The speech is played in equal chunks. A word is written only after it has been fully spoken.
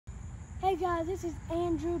Hey guys, this is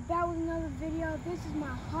Andrew back with another video. This is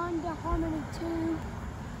my Honda Harmony 2.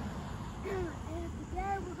 And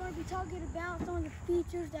today we're going to be talking about some of the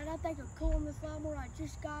features that I think are cool in this lawnmower. I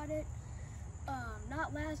just got it,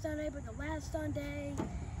 not last Sunday, but the last Sunday.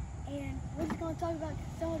 And we're just going to talk about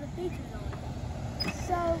some of the features on it.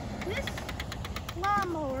 So this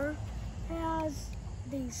lawnmower has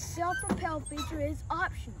the self-propel feature. It's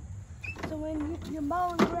optional. So when you're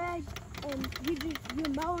mowing grass and you're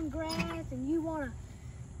mowing grass and you're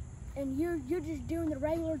just doing the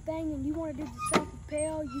regular thing and you want to do the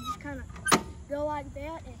self-propel, you just kind of go like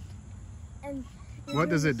that and what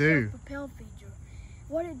does it do? Self-propel feature.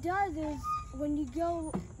 What it does is when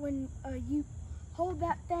you hold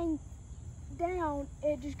that thing down,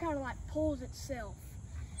 it just kind of like pulls itself.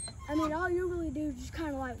 I mean, all you really do is just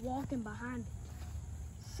kind of like walking behind it.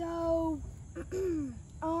 So,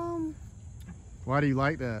 why do you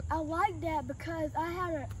like that? I like that because I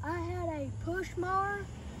had a push mower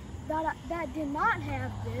that did not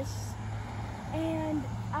have this, and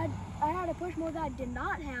I had a push mower that did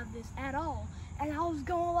not have this at all, and I was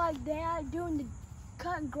going like that, doing the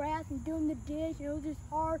cutting grass and doing the ditch, and it was just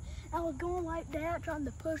hard. I was going like that, trying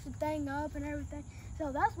to push the thing up and everything.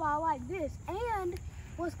 So that's why I like this. And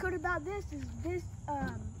what's good about this is this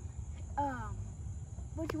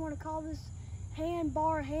what you want to call this,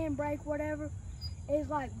 handbar, handbrake, whatever, is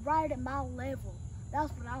like right at my level.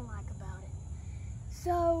 That's what I like about it.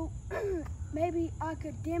 So maybe I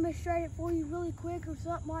could demonstrate it for you really quick or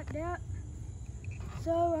something like that.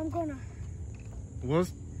 So I'm gonna. Well,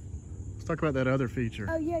 let's talk about that other feature.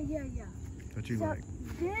 Oh yeah. That you like.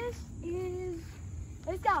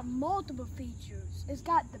 It's got multiple features. It's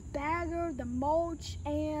got the bagger, the mulch,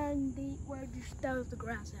 and where it just throws the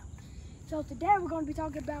grass out. So today we're going to be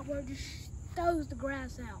talking about where it just throws the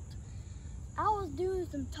grass out. I was doing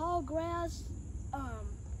some tall grass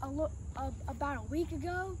about a week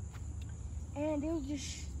ago, and it was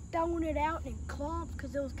just throwing it out in clumps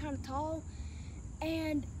because it was kind of tall.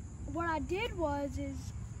 And what I did was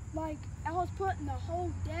like I was putting the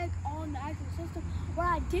whole deck on the actual system. What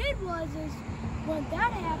I did was when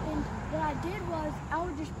that happened, what I did was I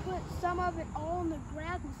would just put some of it on the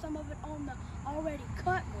grass and some of it on the already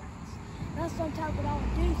cut grass. That's sometimes what I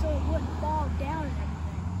would do so it wouldn't fall down and everything.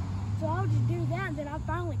 So I would just do that, and then I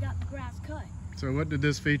finally got the grass cut. So what did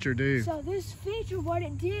this feature do? So this feature, what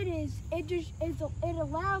it did is it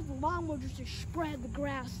allows the lawnmower just to spread the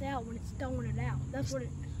grass out when it's throwing it out. That's what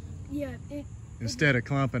Instead of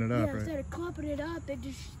clumping it up, right? Instead of clumping it up, it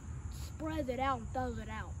just spreads it out and throws it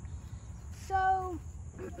out. So,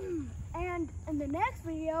 and in the next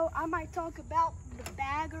video, I might talk about the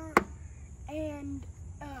bagger and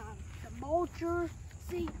the mulcher.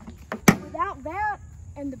 See, without that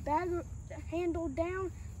and the bagger handle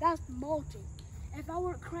down, that's mulching. If I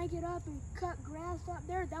were to crank it up and cut grass up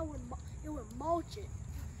there, it would mulch it.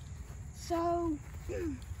 So,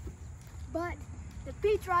 but the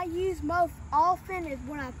feature I use most often is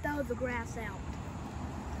when I throw the grass out.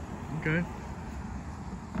 Okay.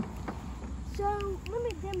 So let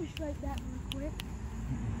me demonstrate that real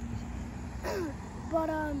quick. But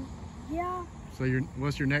yeah. So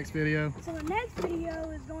what's your next video? So the next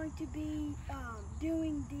video is going to be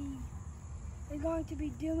doing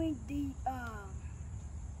the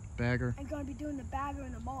Bagger. I'm going to be doing the bagger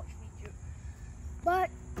and the mulch feature. But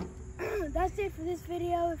that's it for this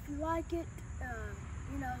video. If you like it,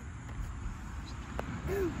 you know,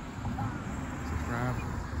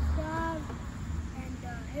 subscribe and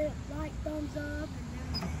hit like, thumbs up,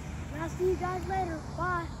 and I'll see you guys later.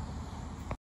 Bye.